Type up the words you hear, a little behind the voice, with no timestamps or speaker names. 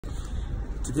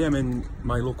Today I'm in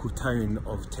my local town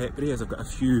of Tetbury as I've got a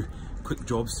few quick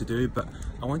jobs to do, but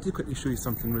I wanted to quickly show you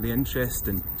something really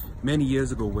interesting. Many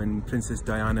years ago when Princess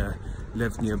Diana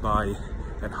lived nearby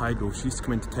at Harrold, she used to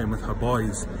come into town with her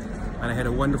boys, and I had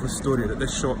a wonderful story that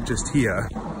this shop just here,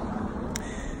 I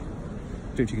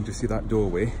don't know if you can just see that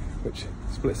doorway which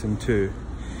splits in two.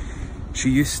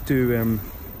 She used to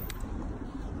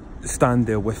stand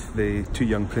there with the two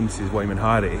young princes, William and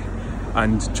Harry,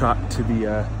 and chat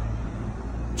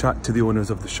to the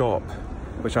owners of the shop,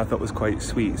 which I thought was quite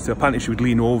sweet. So apparently she would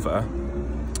lean over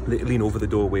the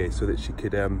doorway so that she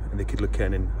could and they could look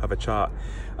in and have a chat.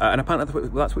 And apparently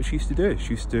that's what she used to do.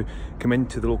 She used to come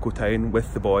into the local town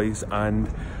with the boys and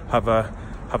have a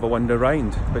wander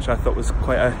round, which I thought was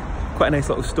quite a nice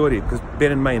little story. Because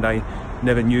bear in mind, I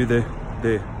never knew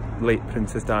the late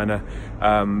Princess Diana,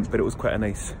 but it was quite a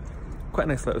nice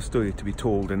little story to be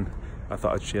told, and I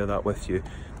thought I'd share that with you.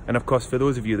 And of course, for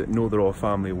those of you that know the royal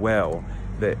family well,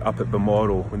 that up at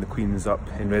Balmoral, when the Queen's up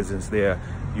in residence there,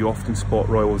 you often spot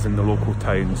royals in the local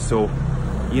towns. So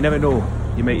you never know,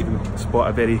 you might even spot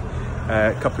a very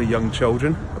couple of young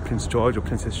children, or Prince George or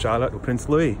Princess Charlotte or Prince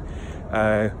Louis,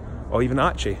 or even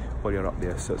Archie while you're up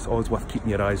there. So it's always worth keeping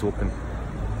your eyes open.